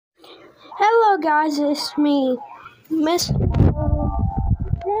guys, it's me, Mr.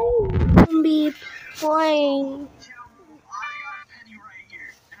 Today I'm gonna be playing.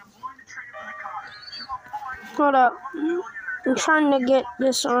 Hold up, I'm trying to get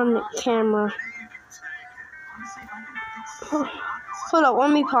this on the camera. Hold up, let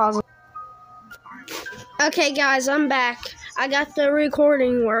me pause it. Okay, guys, I'm back. I got the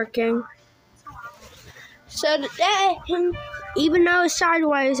recording working. So today, even though it's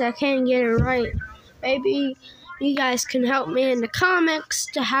sideways, I can't get it right. Maybe you guys can help me in the comments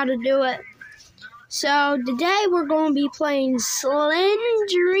to how to do it. So today we're going to be playing Slendrina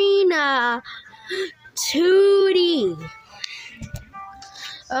 2D.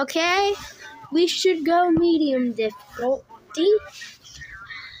 Okay, we should go medium difficulty.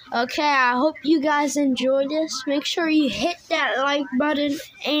 Okay, I hope you guys enjoy this. Make sure you hit that like button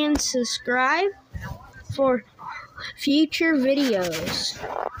and subscribe for future videos.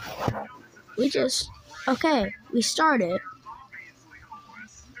 We started.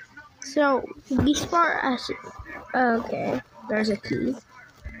 So, we start as, okay, there's a key.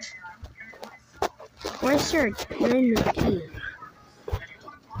 Where's your key?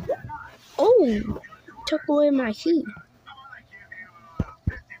 Oh, took away my key.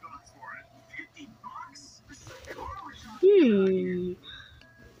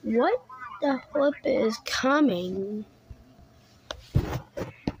 What the flip is coming?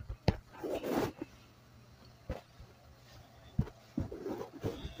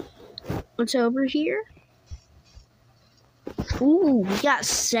 What's over here? Ooh, we got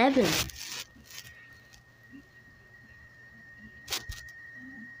 7.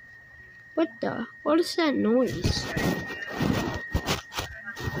 What is that noise?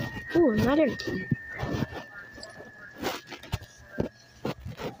 Ooh, another key.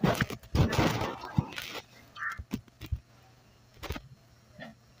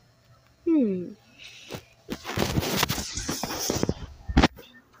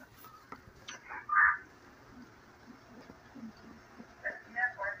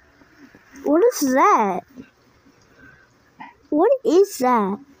 What is that? What is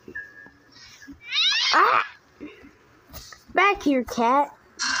that? Ah! Back here, cat.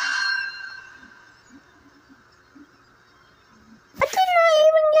 I did not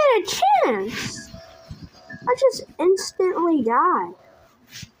even get a chance. I just instantly died.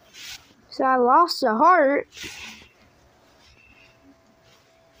 So I lost a heart.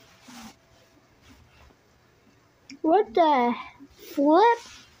 What the flip?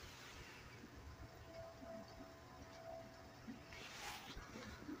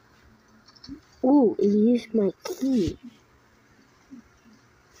 Ooh, it used my key.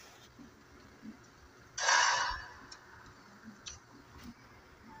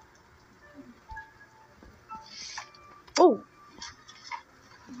 Oh.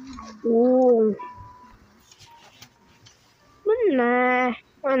 Ooh. Nah,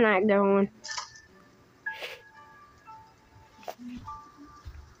 I'm not going.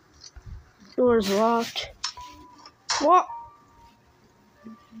 Door's locked. What?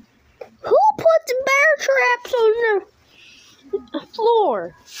 Who put the bear traps on the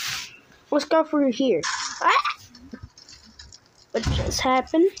floor? Let's go through here. Ah! What just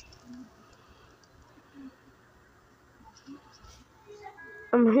happened?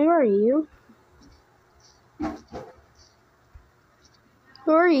 Who are you?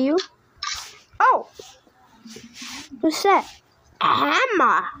 Who are you? Oh! What's that? A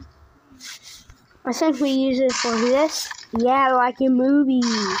hammer! I think we use it for this. Yeah, like in movies.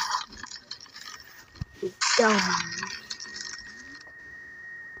 Dumb.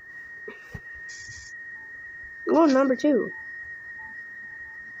 Oh, number 2.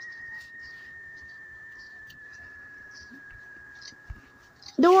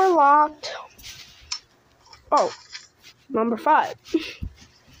 Door locked. Oh, number 5.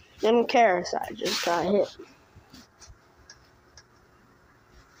 Didn't care, so I just got hit.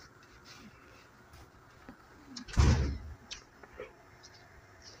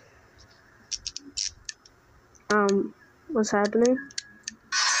 What's happening?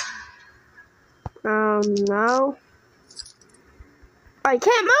 No. I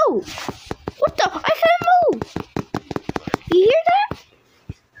can't move! What the? I can't move! You hear that?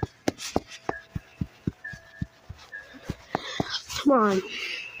 Come on.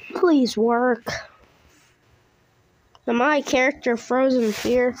 Please work. Now my character frozen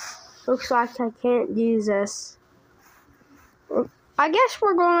here. Looks like I can't use this. I guess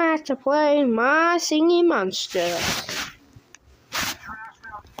we're going to have to play My Singing Monster.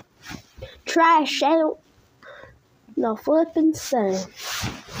 Trash out. No flipping thing.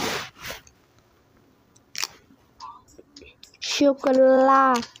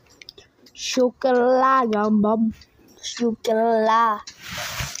 Chocolate. Chocolate gum bomb. Chocolate.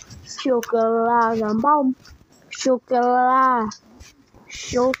 Chocolate gum bomb. Chocolate.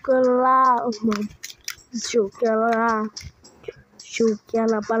 Chocolate bomb. Chocolate.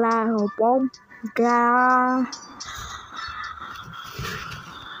 Chocolate bomb. Ga.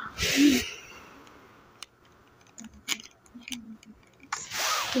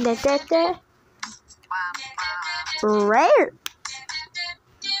 Rare.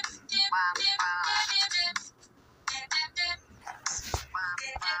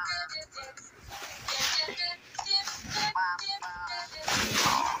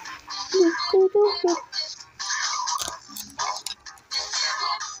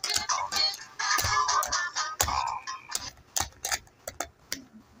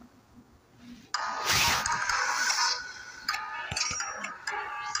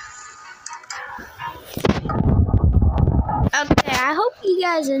 Okay, I hope you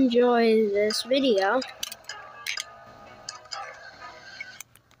guys enjoy this video.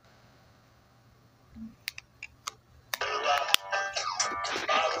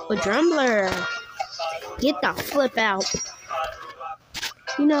 A Drumbler, get the flip out.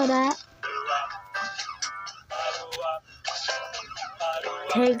 You know that.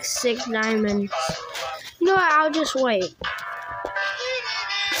 Take 6 diamonds. You know what? I'll just wait.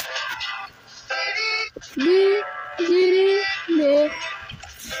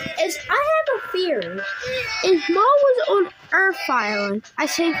 I have a theory. If Mom was on Earth Island, I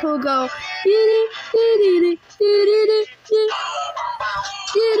think he'll go.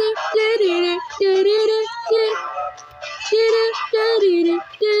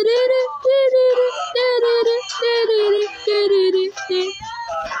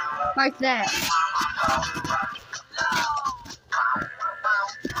 Like that.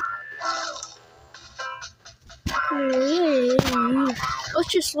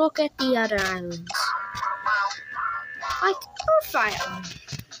 Let's just look at the other islands. Like Earth Island.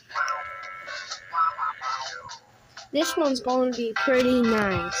 This one's going to be pretty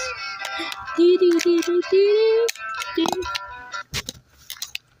nice.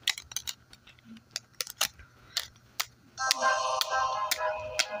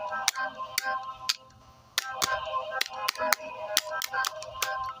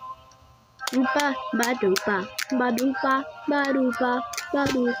 Doopa, ba-doopa, ba-doopa, ba-doopa,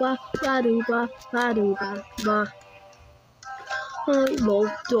 ba-doopa, ba-doopa, ba-doopa, ba. Một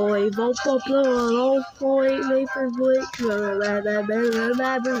tuổi vô popular point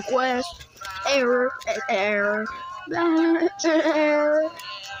maple request error error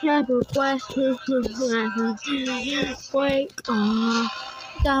request wait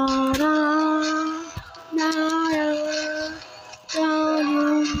da da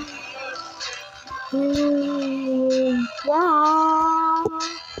wow.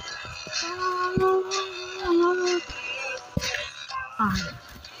 I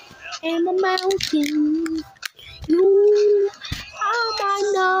am a mountain. You are my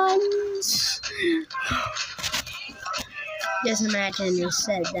nuns. Just imagine you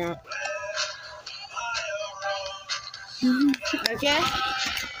said that. Okay?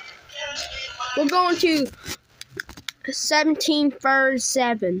 We're going to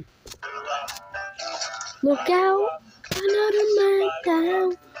 17:37. Look out, another man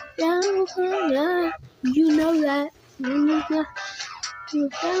down, down, down. You know that. Look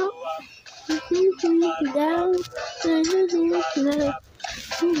out, down.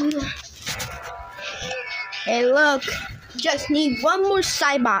 Hey, look, just need one more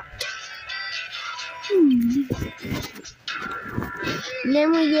Cybot. And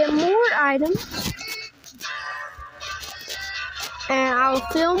then we get more items. And I'll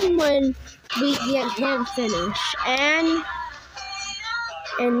film when we get him finished. And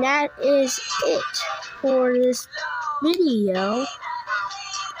that is it for this video.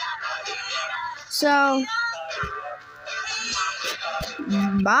 So,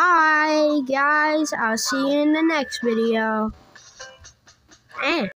 bye guys. I'll see you in the next video.